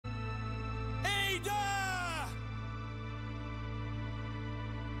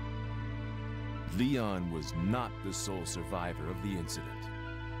Leon was not the sole survivor of the incident.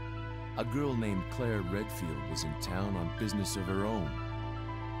 A girl named Claire Redfield was in town on business of her own.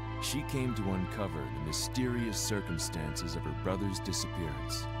 She came to uncover the mysterious circumstances of her brother's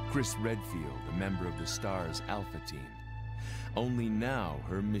disappearance. Chris Redfield, a member of the STAR's Alpha team. Only now,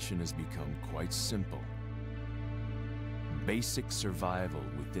 her mission has become quite simple. Basic survival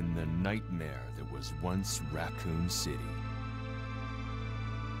within the nightmare that was once Raccoon City.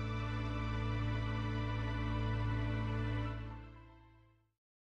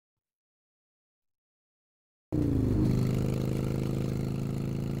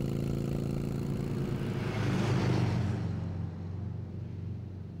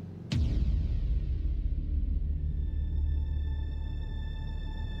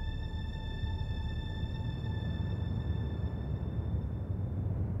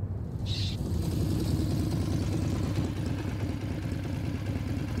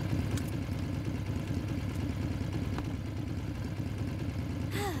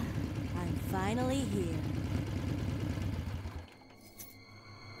 Finally here.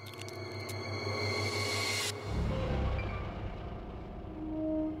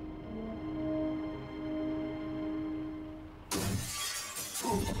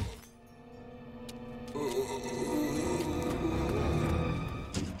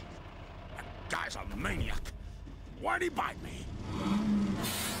 That guy's a maniac. Why'd he bite me?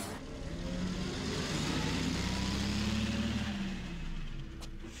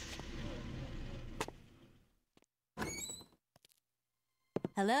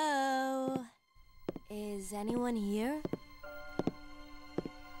 Hello? Is anyone here?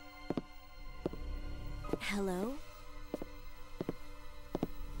 Hello?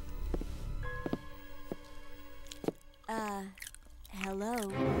 Hello?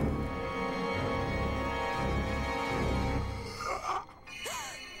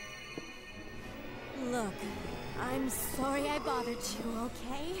 Look, I'm sorry I bothered you,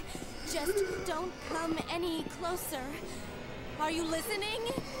 okay? Just don't come any closer. Are you listening?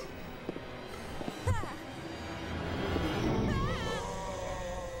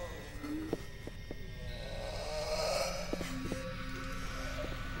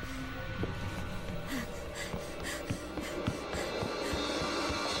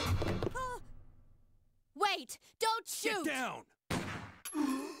 Wait! Don't shoot! Get down!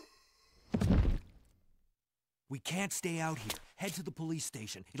 We can't stay out here. Head to the police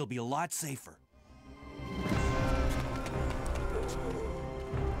station. It'll be a lot safer.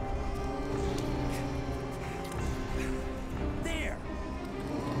 There!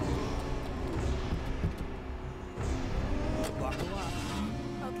 Buckle up.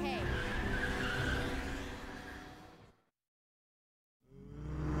 Okay.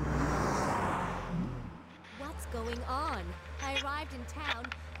 What's going on? I arrived in town,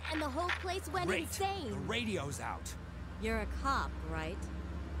 and the whole place went insane. The radio's out. You're a cop, right?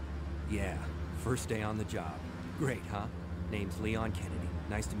 Yeah, first day on the job. Great, huh? Name's Leon Kennedy.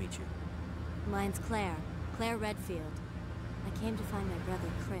 Nice to meet you. Mine's Claire. Claire Redfield. I came to find my brother,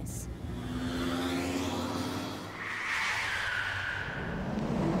 Chris.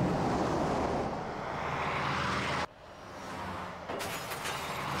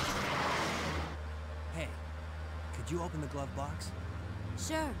 Hey, could you open the glove box?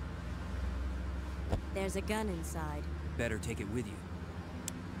 Sure. There's a gun inside. Better take it with you.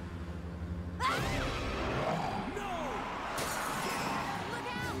 Look out!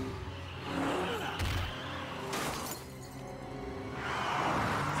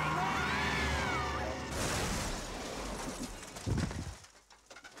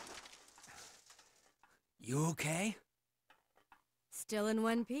 You okay? Still in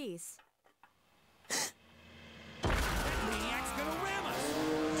one piece. That maniac's gonna ram us!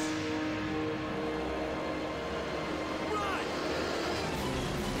 Run!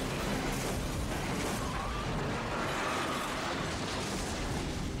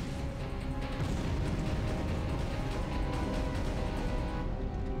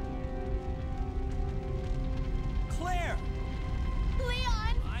 Claire!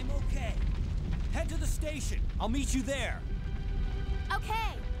 Leon! I'm okay. Head to the station. I'll meet you there.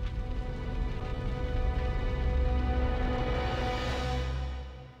 Okay.